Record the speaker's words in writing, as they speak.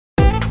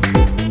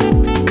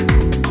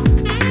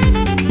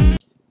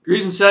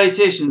Greetings and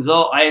salutations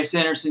all, I.S.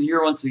 Anderson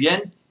here once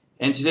again,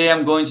 and today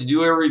I'm going to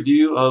do a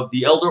review of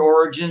The Elder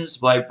Origins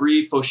by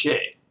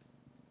Faucheux.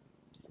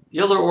 The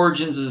Elder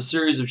Origins is a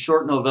series of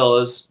short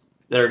novellas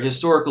that are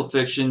historical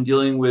fiction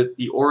dealing with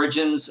the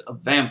origins of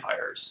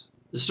vampires.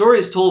 The story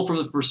is told from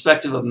the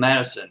perspective of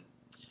Madison,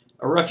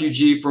 a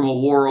refugee from a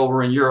war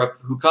over in Europe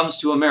who comes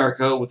to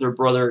America with her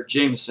brother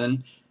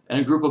Jameson and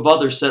a group of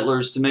other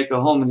settlers to make a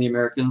home in the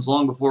Americas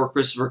long before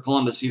Christopher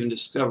Columbus even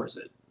discovers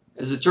it.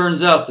 As it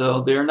turns out,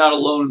 though, they are not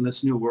alone in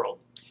this new world.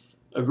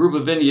 A group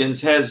of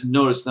Indians has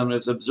noticed them and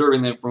is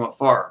observing them from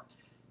afar.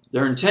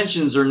 Their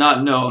intentions are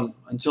not known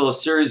until a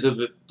series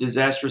of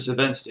disastrous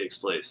events takes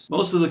place.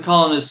 Most of the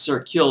colonists are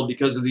killed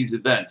because of these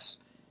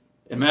events,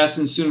 and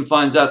Madison soon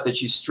finds out that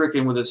she's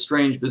stricken with a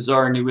strange,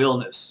 bizarre new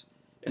illness,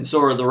 and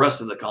so are the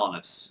rest of the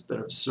colonists that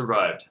have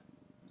survived.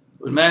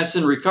 When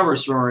Madison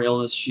recovers from her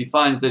illness, she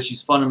finds that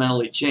she's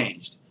fundamentally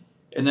changed,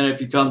 and then it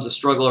becomes a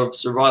struggle of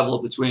survival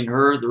between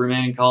her, the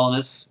remaining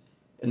colonists,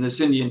 and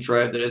this Indian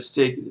tribe that has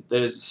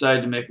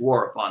decided to make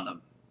war upon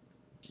them.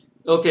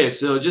 Okay,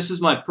 so just as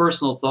my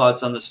personal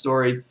thoughts on the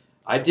story,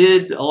 I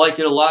like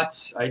it a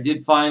lot. I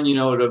did find, it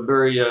a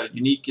very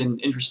unique and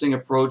interesting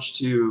approach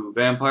to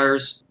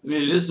vampires. I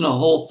mean, it isn't a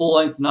whole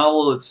full-length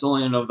novel. It's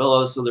only a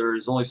novella, so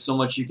there's only so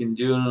much you can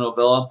do in a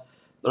novella.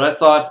 But I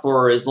thought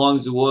for as long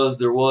as it was,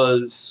 there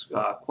was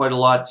quite a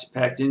lot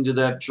packed into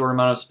that short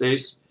amount of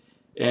space.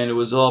 And it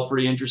was all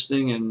pretty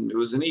interesting, and it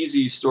was an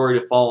easy story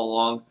to follow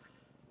along.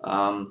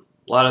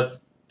 A lot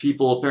of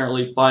people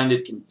apparently find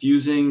it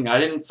confusing. I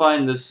didn't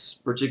find this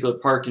particular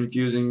part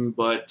confusing,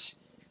 but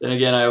then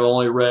again, I've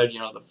only read,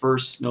 the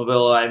first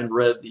novella. I haven't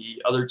read the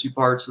other two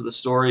parts of the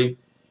story,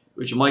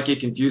 which might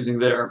get confusing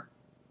there.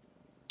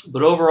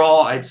 But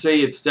overall, I'd say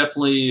it's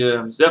definitely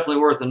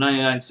worth the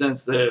 99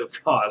 cents that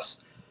it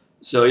costs.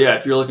 So yeah,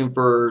 if you're looking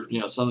for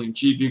something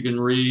cheap you can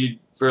read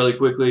fairly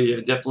quickly,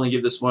 definitely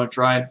give this one a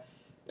try.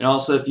 And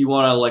also, if you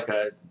want like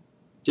a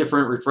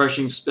different,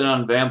 refreshing spin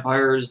on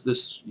vampires,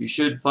 you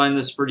should find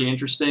this pretty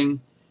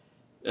interesting.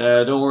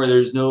 Don't worry,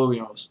 there's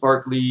no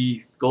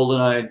sparkly,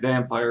 golden-eyed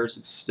vampires.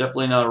 It's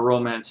definitely not a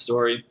romance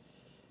story.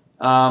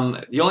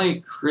 The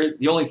only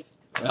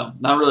well,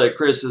 not really a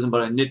criticism,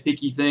 but a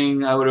nitpicky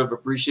thing I would have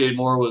appreciated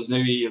more was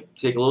maybe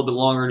take a little bit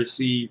longer to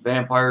see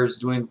vampires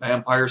doing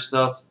vampire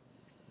stuff.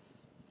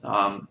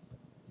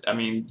 I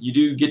mean, you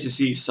do get to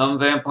see some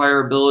vampire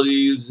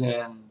abilities,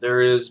 and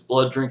there is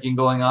blood drinking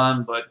going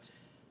on, but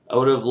I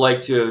would have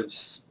liked to have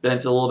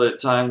spent a little bit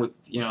of time with,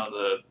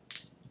 the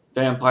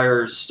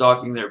vampires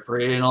stalking their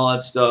prey and all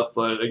that stuff,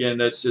 but again,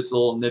 that's just a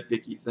little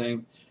nitpicky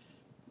thing.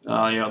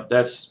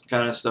 That's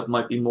kind of stuff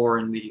might be more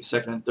in the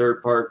second and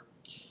third part.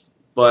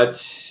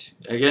 But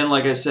again,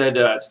 like I said,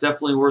 it's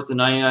definitely worth the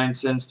 99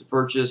 cents to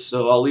purchase,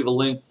 so I'll leave a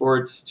link for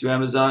it to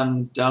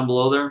Amazon down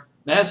below there.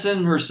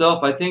 Madison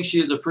herself, I think she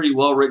is a pretty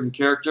well-written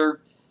character.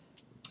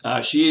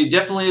 She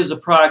definitely is a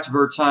product of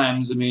her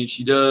times. I mean,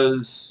 she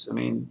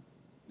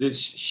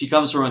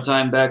comes from a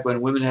time back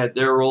when women had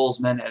their roles,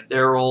 men had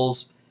their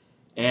roles,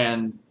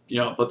 and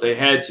but they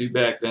had to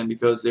back then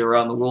because they were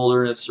out in the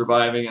wilderness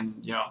surviving,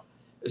 and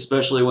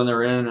especially when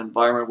they're in an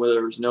environment where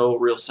there's no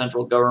real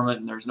central government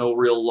and there's no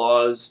real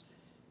laws,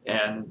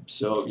 and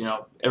so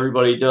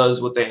everybody does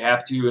what they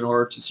have to in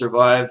order to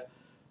survive.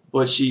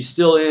 But she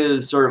still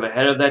is sort of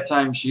ahead of that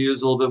time. She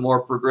is a little bit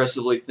more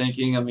progressively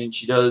thinking. I mean,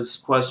 she does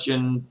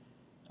question,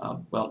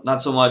 well,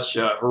 not so much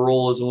her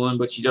role as a woman,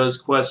 but she does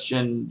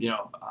question,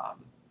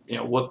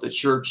 what the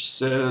church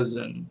says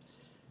and,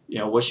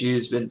 what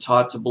she's been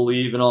taught to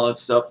believe and all that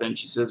stuff. And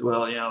she says,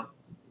 well,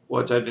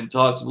 what I've been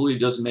taught to believe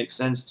doesn't make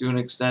sense to an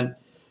extent.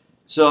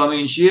 So, I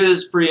mean, she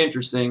is pretty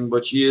interesting,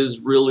 but she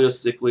is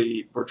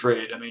realistically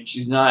portrayed. I mean,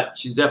 she's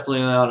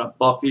definitely not a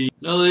Buffy.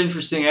 Another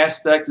interesting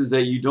aspect is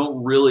that you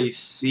don't really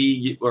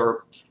see,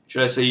 or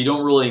should I say, you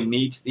don't really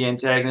meet the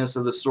antagonists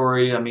of the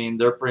story. I mean,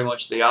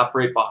 they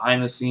operate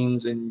behind the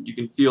scenes and you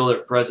can feel their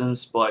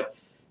presence, but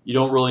you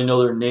don't really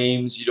know their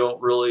names. You don't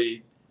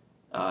really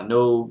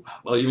know,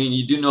 well,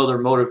 you do know their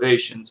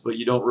motivations, but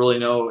you don't really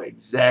know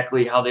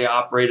exactly how they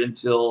operate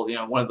until,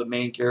 one of the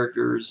main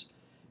characters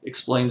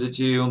explains it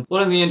to you.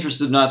 But in the interest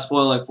of not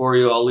spoiling it for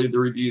you, I'll leave the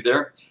review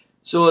there.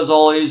 So as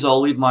always,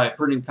 I'll leave my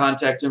pertinent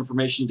contact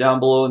information down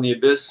below in the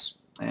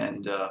abyss.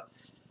 And if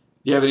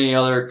you have any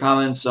other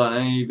comments on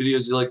any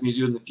videos you'd like me to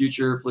do in the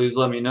future, please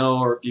let me know.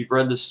 Or if you've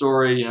read the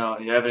story, you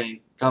have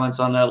any comments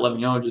on that, let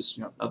me know. Just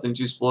nothing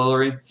too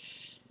spoilery.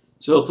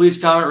 So please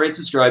comment, rate,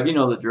 subscribe. You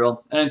know the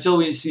drill. And until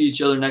we see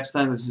each other next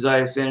time, this is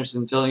I.S.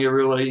 Anderson telling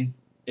everybody,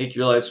 make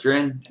your lives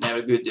grand and have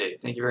a good day.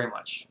 Thank you very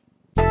much.